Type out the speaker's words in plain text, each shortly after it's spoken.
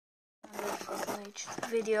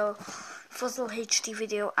Fuzzle HD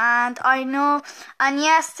video, and I know, and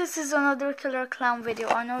yes, this is another killer clown video.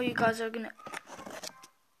 I know you guys are gonna.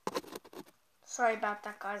 Sorry about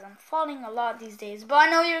that, guys. I'm falling a lot these days, but I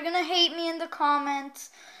know you're gonna hate me in the comments.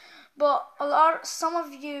 But some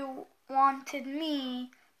of you wanted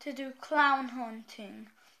me to do clown hunting,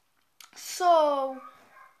 so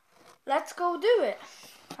let's go do it.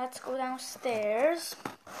 Let's go downstairs.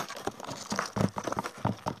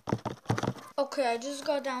 Okay, I just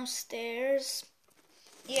got downstairs.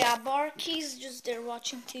 Yeah, Barky's just there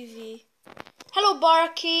watching TV. Hello,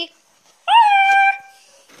 Barky.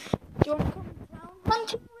 Do you want to come clown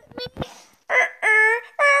hunting with me?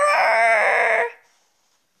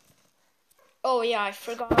 Oh yeah, I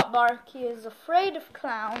forgot Barky is afraid of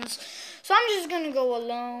clowns. So I'm just gonna go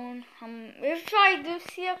alone. If I do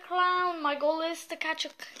see a clown, my goal is to catch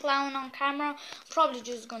a clown on camera. I'm probably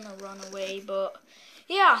just gonna run away, but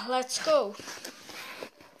yeah, let's go.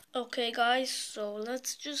 Okay guys, so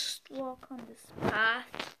let's just walk on this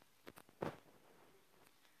path.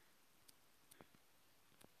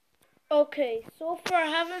 Okay, so far I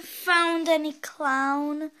haven't found any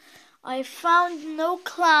clown. I found no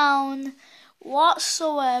clown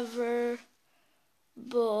whatsoever,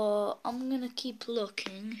 but I'm gonna keep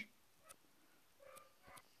looking.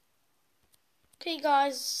 Okay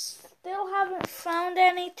guys, still haven't found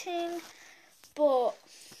anything, but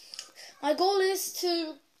my goal is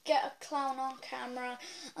to get a clown on camera.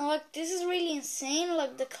 And like, this is really insane.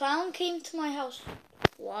 Like, the clown came to my house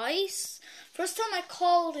twice. First time I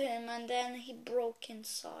called him, and then he broke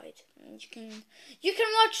inside. And you can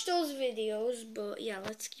watch those videos, but yeah,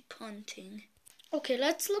 let's keep hunting. Okay,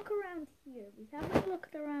 let's look around here. We haven't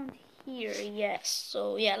looked around here yet,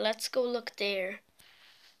 so yeah, let's go look there.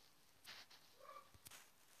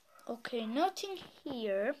 Okay, nothing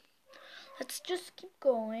here. Let's just keep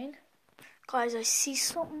going. Guys, I see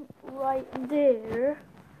something right there.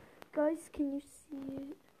 Guys, can you see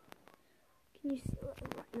it? Can you see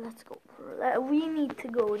it? Right, let's go. We need to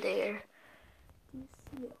go there. Can you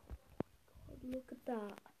see it? God, look at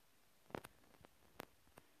that.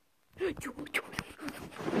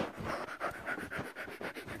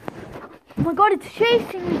 Oh my god, it's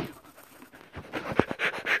chasing me.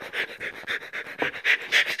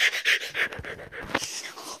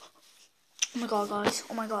 Oh my god, guys.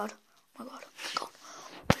 Oh my god. Oh my god. Oh my god.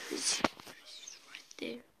 Where is he? Right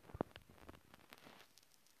there.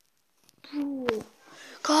 Bro.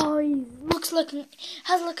 Guys, looks like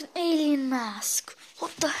has like an alien mask.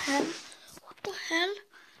 What the hell? What the hell?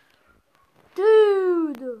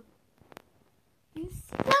 Dude. You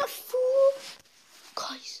see that fool?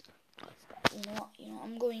 Guys, you know,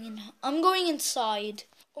 I'm going inside.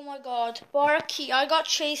 Oh my god, Barky, I got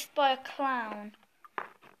chased by a clown.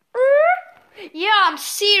 Yeah, I'm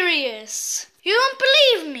serious. You don't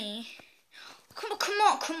believe me?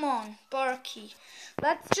 Come on, Barky.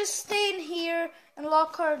 Let's just stay in here and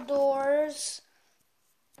lock our doors.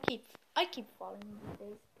 I keep falling these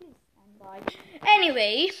days. Please stand by.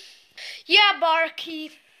 Anyway, yeah,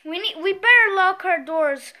 Barky, we better lock our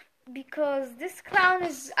doors because this clown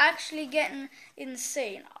is actually getting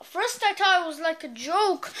insane. First I thought it was like a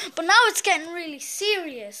joke, but now it's getting really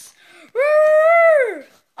serious.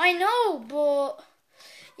 I know, but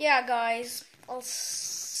yeah, guys, I'll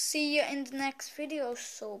see you in the next video,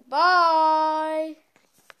 so bye.